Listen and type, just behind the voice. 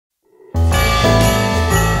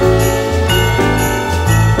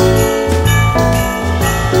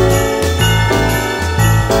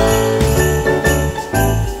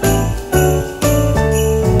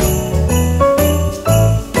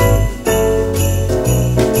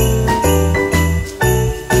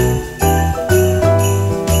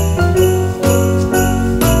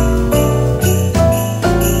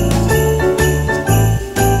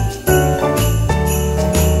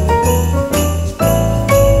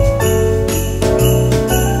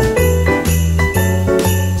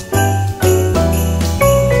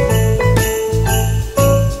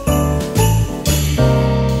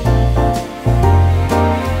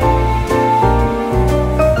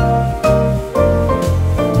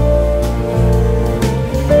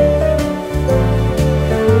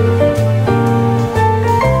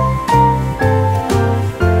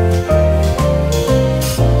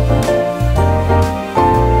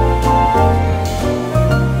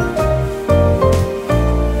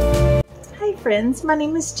friends, my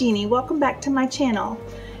name is Jeannie. Welcome back to my channel,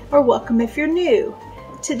 or welcome if you're new.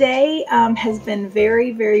 Today has been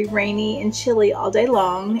very rainy and chilly all day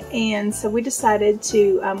long, and so we decided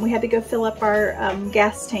to, we had to go fill up our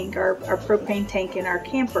gas tank, our propane tank in our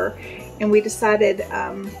camper, and we decided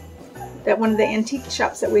that one of the antique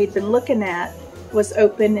shops that we had been looking at was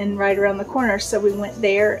open and right around the corner, so we went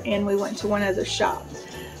there and we went to one other shop.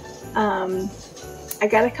 I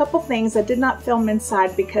got a couple things. I did not film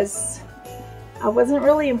inside because I wasn't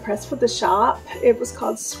really impressed with the shop. It was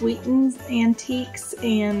called Sweeten's Antiques,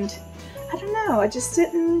 and I don't know, I just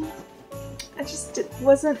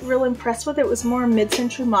wasn't real impressed with it. It was more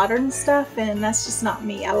mid-century modern stuff, and that's just not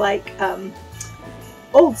me. I like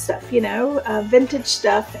old stuff, you know, vintage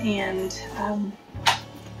stuff, and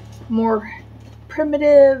more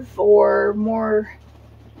primitive or more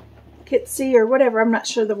kitsy or whatever. I'm not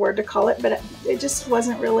sure the word to call it, but it just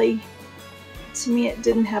wasn't really, to me, it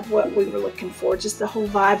didn't have what we were looking for. Just the whole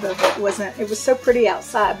vibe of it wasn't, it was so pretty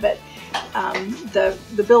outside, but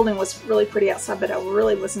the building was really pretty outside, but I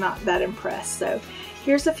really was not that impressed. So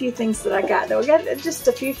here's a few things that I got. Though I got just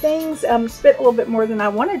a few things, spent a little bit more than I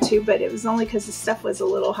wanted to, but it was only because the stuff was a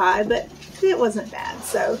little high, but it wasn't bad.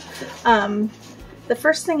 So the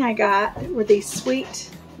first thing I got were these sweet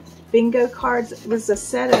bingo cards. It was a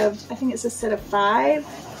set of, I think it's a set of 5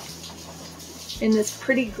 in this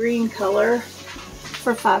pretty green color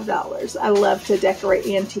for $5. I love to decorate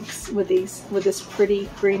antiques with these, with this pretty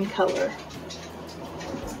green color.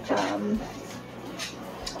 I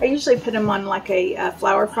usually put them on like a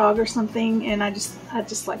flower frog or something, and I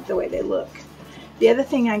just like the way they look. The other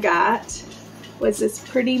thing I got was this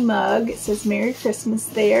pretty mug. It says Merry Christmas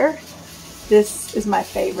there. This is my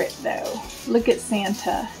favorite though. Look at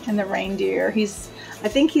Santa and the reindeer. I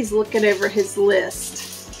think he's looking over his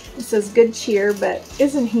list. It says good cheer, but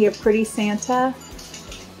isn't he a pretty Santa?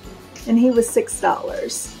 And he was $6. I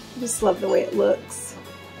just love the way it looks.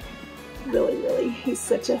 Really, he's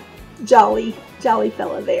such a jolly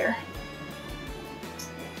fella there.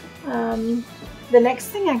 The next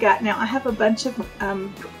thing I got, now I have a bunch of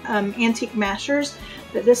antique mashers,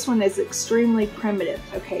 but this one is extremely primitive.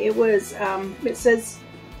 Okay, it was, it says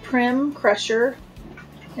Prim Crusher,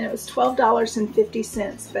 and it was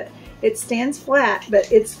 $12.50, but it stands flat,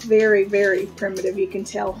 but it's very primitive. You can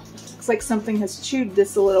tell. Looks like something has chewed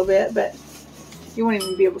this a little bit, but you won't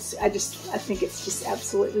even be able to see. I think it's just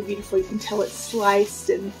absolutely beautiful. You can tell it's sliced,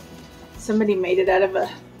 and somebody made it out of a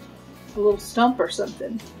little stump or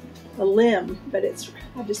something, a limb, but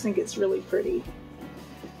I just think it's really pretty.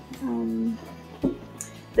 The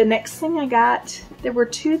next thing I got, there were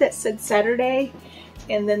 2 that said Saturday,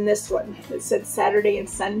 and then this one that said Saturday and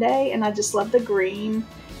Sunday, and I just love the green,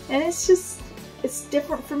 and it's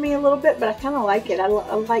different for me a little bit, but I kind of like it. I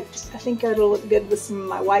think it'll look good with some of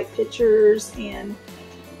my white pictures and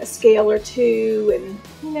a scale or 2, and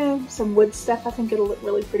you know, some wood stuff. I think it'll look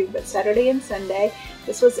really pretty. But Saturday and Sunday,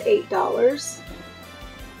 this was $8.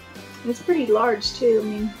 It's pretty large too. I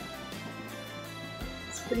mean,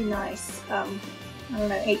 it's pretty nice. I don't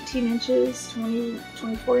know, 18 inches,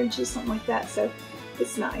 24 inches, something like that. So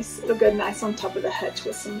it's nice. It'll go nice on top of the hutch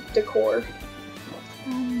with some decor.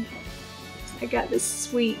 I got this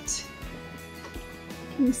sweet,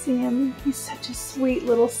 can you see him? He's such a sweet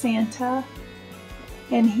little Santa.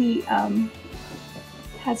 And he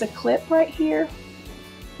has a clip right here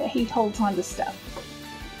that he holds on to stuff.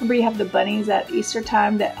 Remember, you have the bunnies at Easter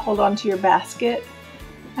time that hold on to your basket?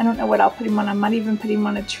 I don't know what I'll put him on. I might even put him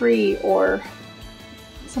on a tree or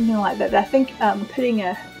something like that. I think putting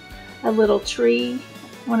a little tree,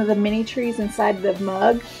 one of the mini trees inside the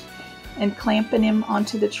mug, and clamping him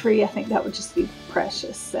onto the tree, I think that would just be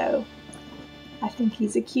precious. So I think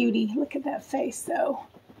he's a cutie. Look at that face though.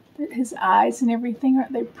 His eyes and everything,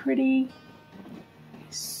 aren't they pretty?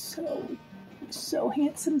 So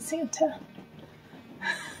handsome, Santa.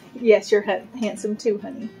 Yes, you're handsome too,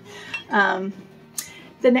 honey.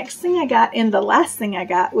 The next thing I got, and the last thing I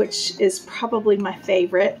got, which is probably my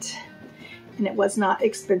favorite, and it was not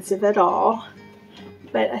expensive at all,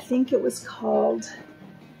 but I think it was called,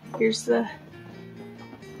 here's the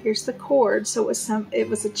cord. So it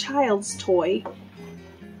was a child's toy,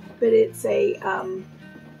 but it's a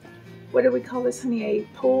what do we call this, honey? A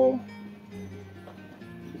pull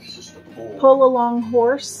along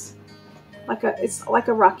horse. It's like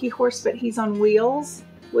a rocky horse, but he's on wheels,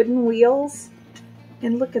 wooden wheels.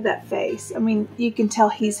 And look at that face. I mean, you can tell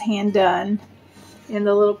he's hand done, and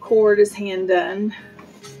the little cord is hand done.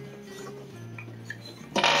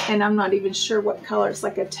 And I'm not even sure what color. It's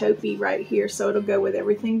like a taupey right here, so it'll go with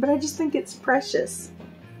everything. But I just think it's precious.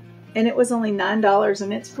 And it was only $9,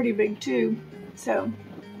 and it's pretty big too. So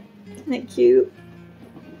Isn't it cute?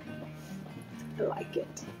 I like it.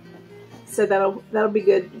 So that'll be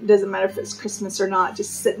good. Doesn't matter if it's Christmas or not,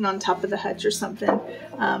 just sitting on top of the hutch or something.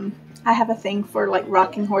 I have a thing for like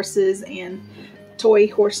rocking horses and toy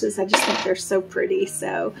horses. I just think they're so pretty.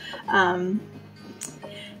 So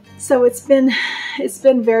so it's been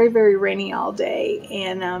very, very rainy all day,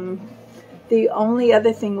 and the only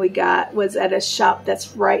other thing we got was at a shop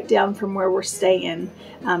that's right down from where we're staying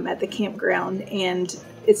at the campground, and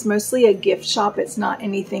it's mostly a gift shop. It's not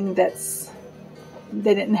anything that's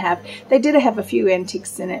they did have a few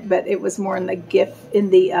antiques in it, but it was more in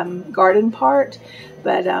the garden part.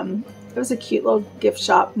 But it was a cute little gift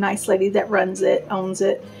shop. Nice lady that runs it, owns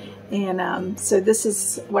it. And so this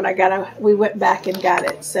is what I got. We went back and got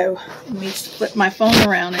it. So let me flip my phone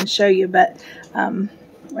around and show you. But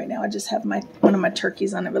right now I just have one of my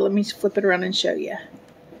turkeys on it. But let me flip it around and show you.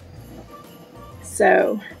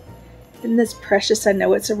 So isn't this precious? I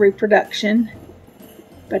know it's a reproduction,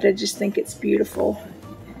 but I just think it's beautiful.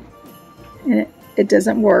 And it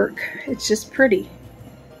doesn't work. It's just pretty.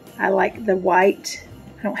 I like the white.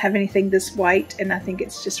 I don't have anything this white, and I think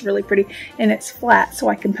it's just really pretty. And it's flat, so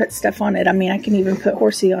I can put stuff on it. I mean, I can even put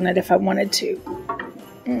Horsey on it if I wanted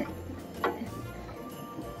to.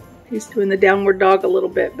 He's doing the downward dog a little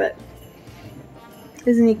bit, but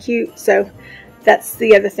isn't he cute? So that's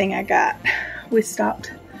the other thing I got. We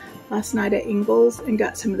stopped last night at Ingles and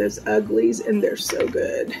got some of those uglies, and they're so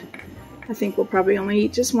good. I think we'll probably only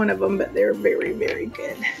eat just one of them, but they're very, very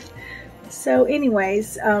good. So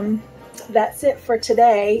anyways, that's it for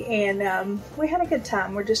today, and we had a good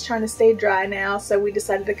time. We're just trying to stay dry now, so we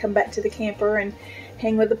decided to come back to the camper and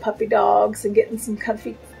hang with the puppy dogs and get in some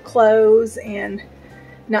comfy clothes and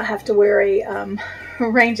not have to wear a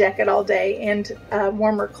rain jacket all day, and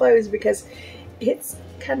warmer clothes because it's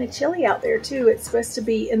kind of chilly out there too. It's supposed to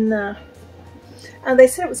be in the they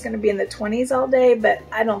said it was going to be in the 20s all day, but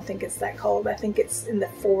I don't think it's that cold. I think it's in the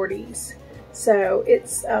 40s. So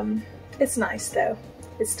it's nice though.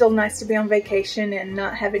 It's still nice to be on vacation and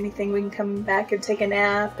not have anything. We can come back and take a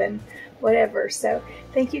nap and whatever. So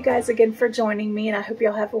thank you guys again for joining me, and I hope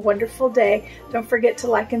y'all have a wonderful day. Don't forget to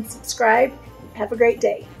like and subscribe. Have a great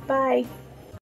day. Bye.